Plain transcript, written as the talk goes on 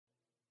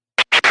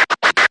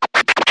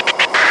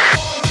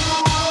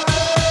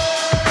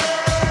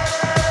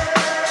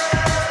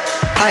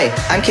Hi,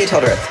 I'm Kate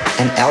Hildreth,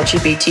 an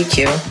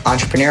LGBTQ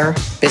entrepreneur,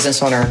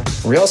 business owner,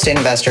 real estate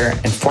investor,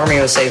 and former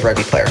USA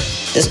rugby player.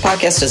 This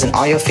podcast is an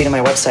audio feed on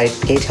my website,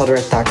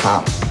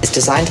 katehildreth.com. It's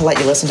designed to let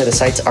you listen to the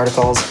site's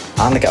articles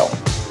on the go.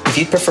 If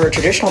you'd prefer a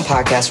traditional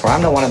podcast where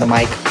I'm the one on the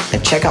mic,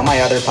 then check out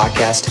my other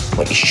podcast,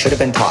 What You Should Have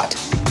Been Taught.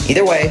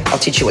 Either way, I'll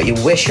teach you what you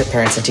wish your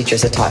parents and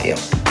teachers had taught you,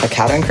 like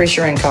how to increase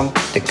your income,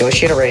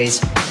 negotiate a raise,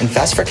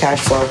 invest for cash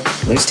flow,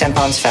 lose 10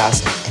 pounds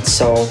fast, and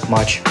so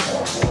much more.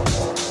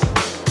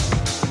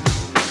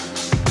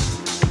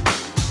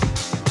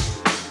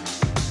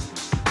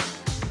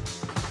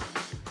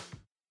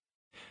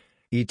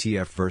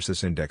 ETF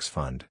versus index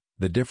fund,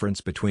 the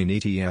difference between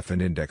ETF and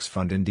index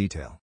fund in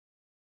detail.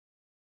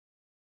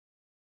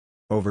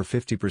 Over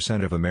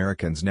 50% of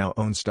Americans now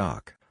own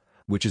stock,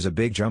 which is a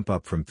big jump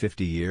up from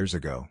 50 years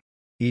ago.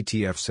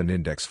 ETFs and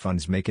index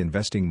funds make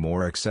investing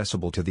more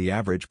accessible to the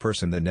average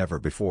person than ever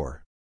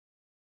before.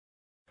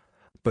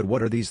 But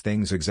what are these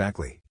things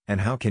exactly, and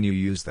how can you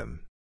use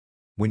them?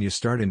 When you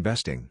start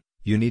investing,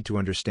 you need to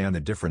understand the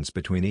difference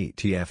between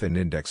ETF and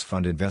index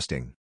fund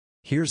investing.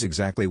 Here's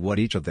exactly what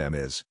each of them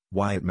is,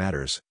 why it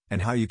matters,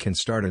 and how you can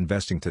start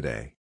investing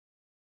today.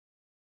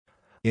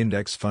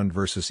 Index fund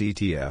versus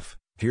ETF,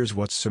 here's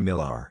what's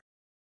similar.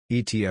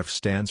 ETF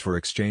stands for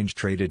Exchange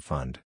Traded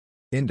Fund.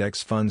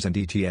 Index funds and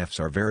ETFs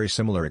are very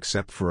similar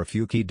except for a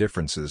few key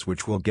differences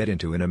which we'll get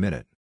into in a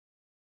minute.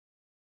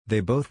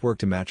 They both work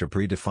to match a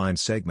predefined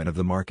segment of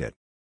the market.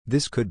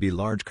 This could be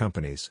large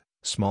companies,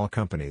 small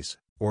companies,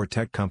 or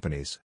tech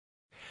companies.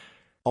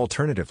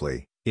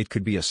 Alternatively, it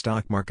could be a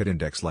stock market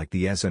index like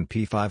the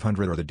S&P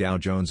 500 or the Dow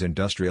Jones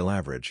Industrial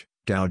Average,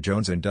 Dow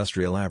Jones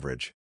Industrial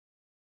Average.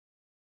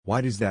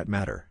 Why does that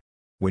matter?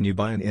 When you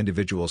buy an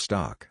individual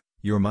stock,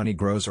 your money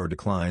grows or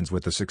declines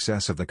with the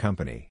success of the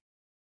company.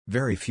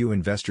 Very few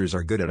investors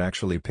are good at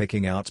actually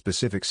picking out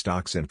specific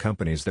stocks and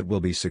companies that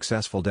will be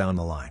successful down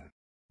the line.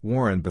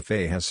 Warren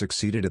Buffett has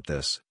succeeded at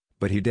this,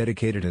 but he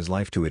dedicated his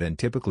life to it and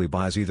typically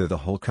buys either the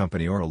whole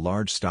company or a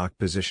large stock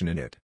position in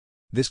it.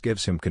 This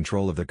gives him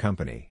control of the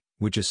company,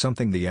 which is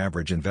something the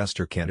average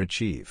investor can't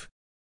achieve.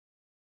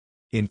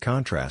 In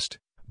contrast,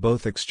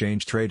 both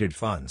exchange-traded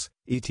funds,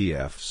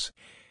 ETFs,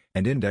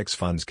 and index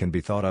funds can be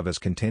thought of as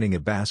containing a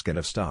basket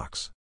of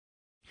stocks.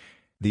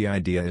 The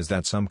idea is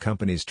that some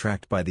companies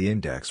tracked by the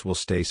index will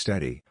stay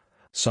steady,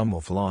 some will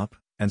flop,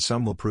 and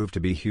some will prove to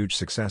be huge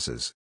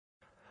successes.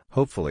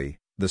 Hopefully,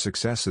 the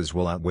successes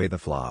will outweigh the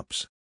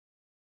flops.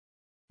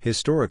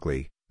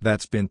 Historically,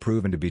 that's been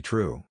proven to be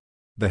true.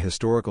 The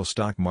historical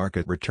stock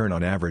market return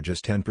on average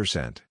is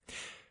 10%,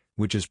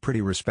 which is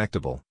pretty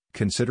respectable,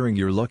 considering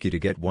you're lucky to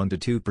get 1 to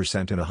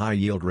 2% in a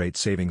high-yield rate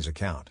savings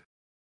account.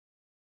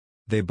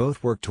 They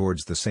both work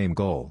towards the same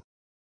goal.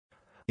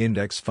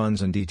 Index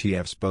funds and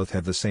ETFs both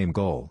have the same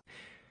goal: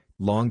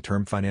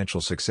 long-term financial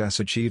success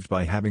achieved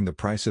by having the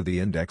price of the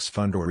index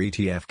fund or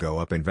ETF go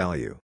up in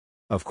value.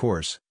 Of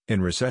course, in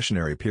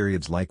recessionary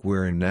periods like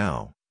we're in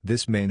now,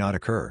 this may not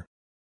occur.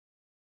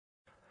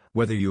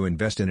 Whether you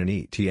invest in an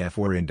ETF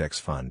or index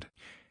fund,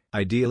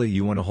 ideally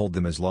you want to hold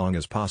them as long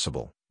as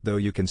possible, though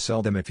you can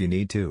sell them if you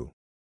need to.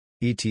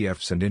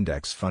 ETFs and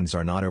index funds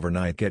are not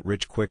overnight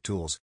get-rich-quick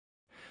tools.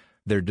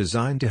 They're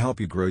designed to help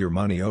you grow your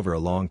money over a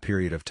long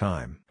period of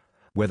time,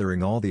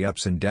 weathering all the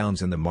ups and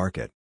downs in the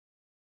market.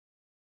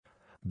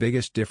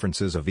 Biggest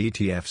differences of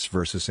ETFs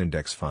versus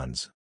index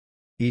funds.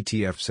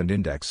 ETFs and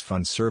index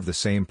funds serve the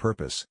same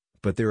purpose,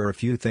 but there are a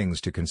few things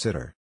to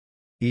consider.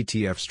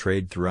 ETFs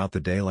trade throughout the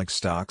day like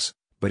stocks,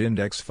 but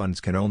index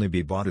funds can only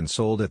be bought and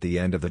sold at the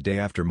end of the day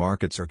after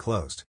markets are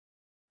closed.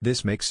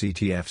 This makes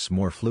ETFs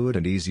more fluid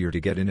and easier to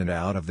get in and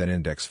out of than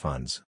index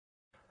funds.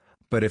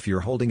 But if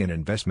you're holding an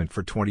investment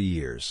for 20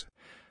 years,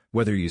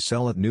 whether you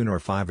sell at noon or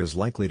 5 is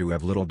likely to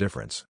have little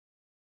difference.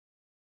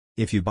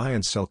 If you buy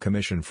and sell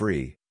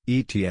commission-free,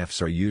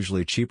 ETFs are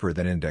usually cheaper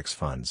than index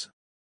funds.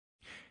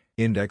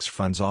 Index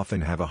funds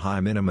often have a high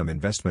minimum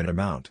investment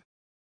amount.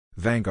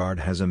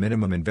 Vanguard has a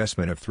minimum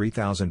investment of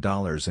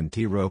 $3,000 and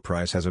T. Rowe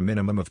Price has a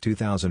minimum of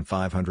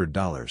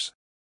 $2,500.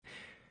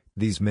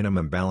 These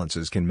minimum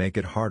balances can make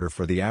it harder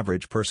for the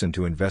average person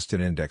to invest in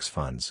index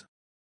funds.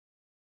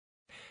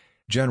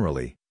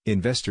 Generally,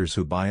 investors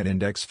who buy an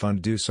index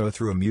fund do so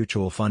through a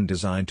mutual fund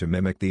designed to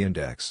mimic the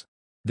index.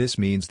 This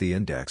means the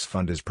index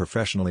fund is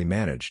professionally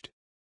managed.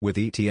 With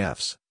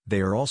ETFs,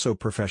 they are also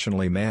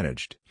professionally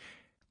managed,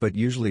 but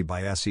usually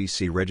by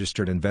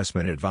SEC-registered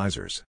investment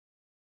advisors.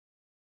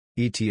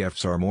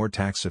 ETFs are more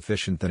tax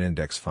efficient than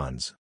index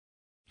funds.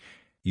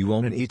 You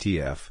own an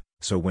ETF,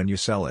 so when you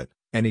sell it,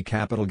 any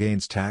capital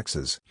gains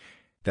taxes,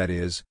 that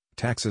is,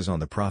 taxes on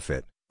the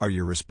profit, are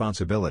your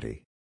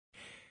responsibility.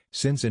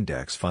 Since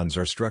index funds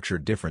are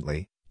structured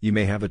differently, you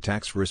may have a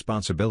tax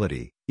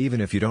responsibility,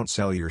 even if you don't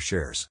sell your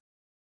shares.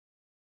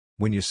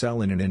 When you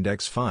sell in an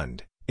index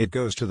fund, it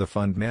goes to the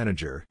fund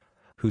manager,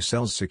 who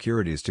sells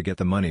securities to get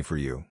the money for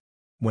you.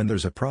 When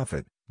there's a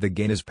profit, the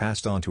gain is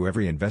passed on to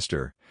every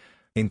investor,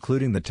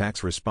 including the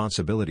tax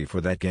responsibility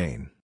for that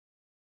gain.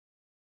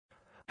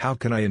 How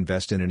can I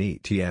invest in an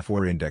ETF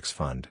or index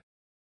fund?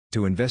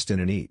 To invest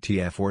in an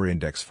ETF or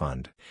index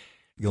fund,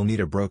 You'll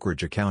need a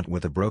brokerage account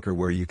with a broker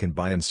where you can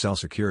buy and sell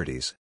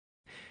securities.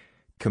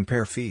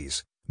 Compare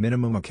fees,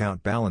 minimum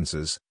account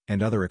balances,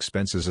 and other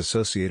expenses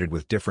associated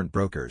with different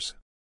brokers.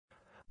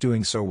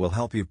 Doing so will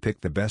help you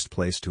pick the best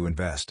place to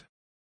invest.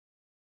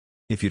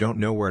 If you don't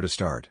know where to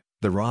start,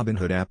 the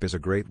Robinhood app is a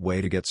great way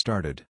to get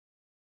started.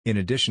 In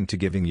addition to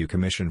giving you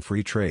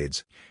commission-free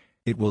trades,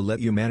 it will let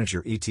you manage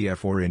your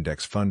ETF or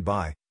index fund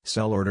buy,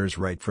 sell orders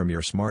right from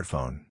your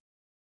smartphone.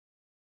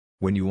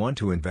 When you want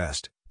to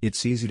invest,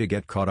 it's easy to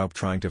get caught up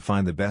trying to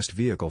find the best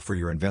vehicle for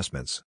your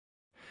investments.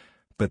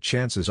 But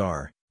chances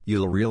are,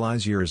 you'll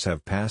realize years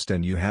have passed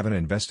and you haven't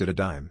invested a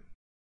dime.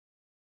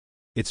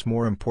 It's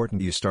more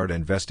important you start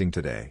investing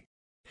today.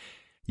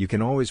 You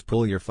can always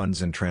pull your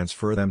funds and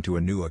transfer them to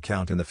a new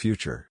account in the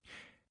future,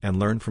 and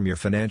learn from your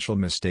financial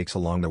mistakes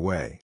along the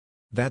way.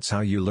 That's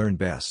how you learn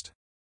best.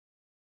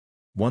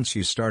 Once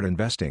you start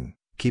investing,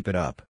 keep it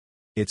up.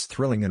 It's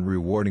thrilling and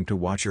rewarding to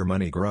watch your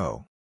money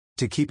grow.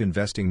 To keep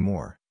investing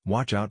more,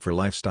 watch out for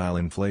lifestyle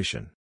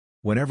inflation.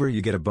 Whenever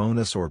you get a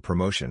bonus or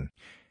promotion,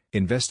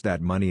 invest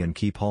that money and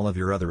keep all of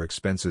your other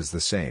expenses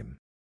the same.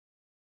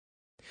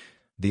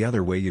 The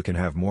other way you can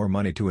have more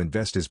money to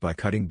invest is by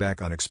cutting back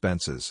on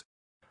expenses.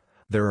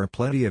 There are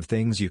plenty of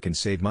things you can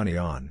save money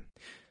on,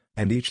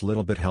 and each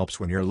little bit helps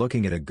when you're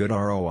looking at a good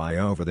ROI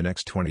over the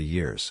next 20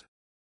 years.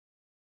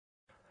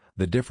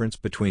 The difference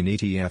between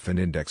ETF and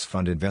index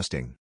fund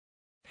investing.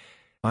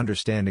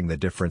 Understanding the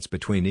difference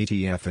between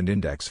ETF and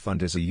index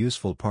fund is a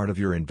useful part of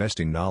your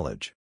investing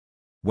knowledge.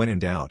 When in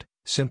doubt,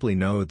 simply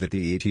know that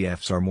the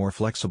ETFs are more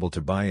flexible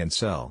to buy and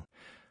sell,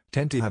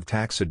 tend to have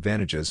tax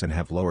advantages and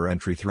have lower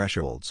entry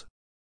thresholds.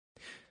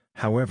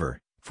 However,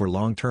 for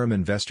long-term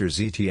investors,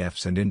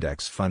 ETFs and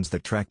index funds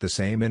that track the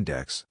same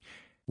index,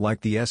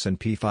 like the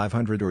S&P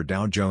 500 or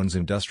Dow Jones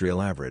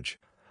Industrial Average,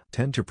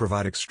 tend to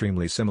provide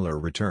extremely similar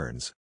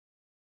returns.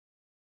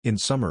 In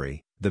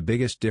summary, the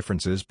biggest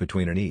differences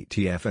between an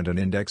ETF and an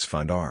index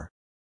fund are: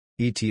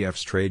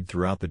 ETFs trade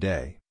throughout the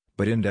day,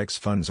 but index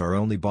funds are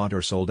only bought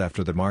or sold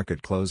after the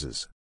market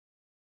closes.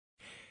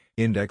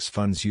 Index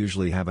funds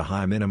usually have a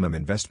high minimum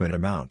investment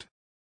amount.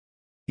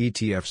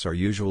 ETFs are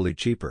usually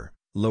cheaper,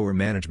 lower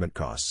management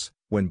costs,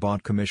 when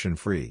bought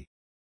commission-free.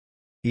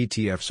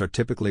 ETFs are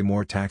typically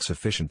more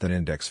tax-efficient than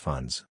index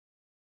funds.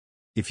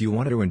 If you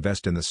want to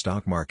invest in the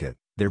stock market,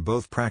 they're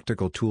both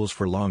practical tools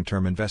for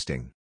long-term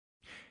investing.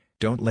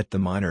 Don't let the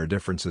minor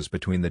differences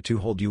between the two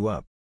hold you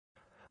up.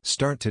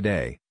 Start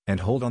today, and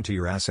hold on to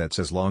your assets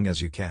as long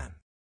as you can.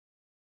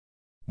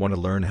 Want to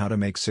learn how to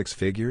make six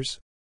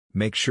figures?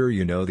 Make sure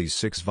you know these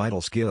 6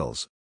 vital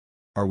skills.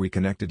 Are we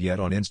connected yet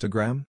on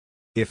Instagram?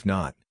 If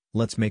not,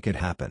 let's make it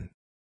happen.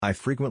 I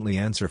frequently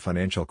answer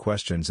financial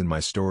questions in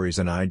my stories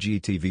and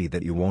IGTV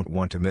that you won't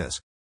want to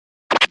miss.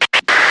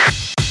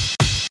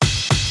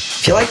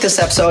 If you like this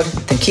episode,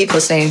 then keep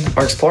listening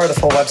or explore the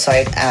full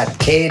website at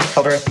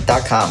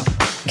CadeHildreth.com.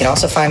 You can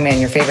also find me on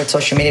your favorite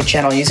social media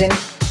channel using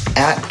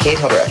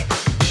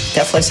 @CadeHildreth.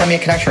 Definitely send me a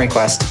connection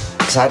request,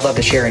 because I'd love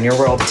to share in your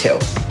world too.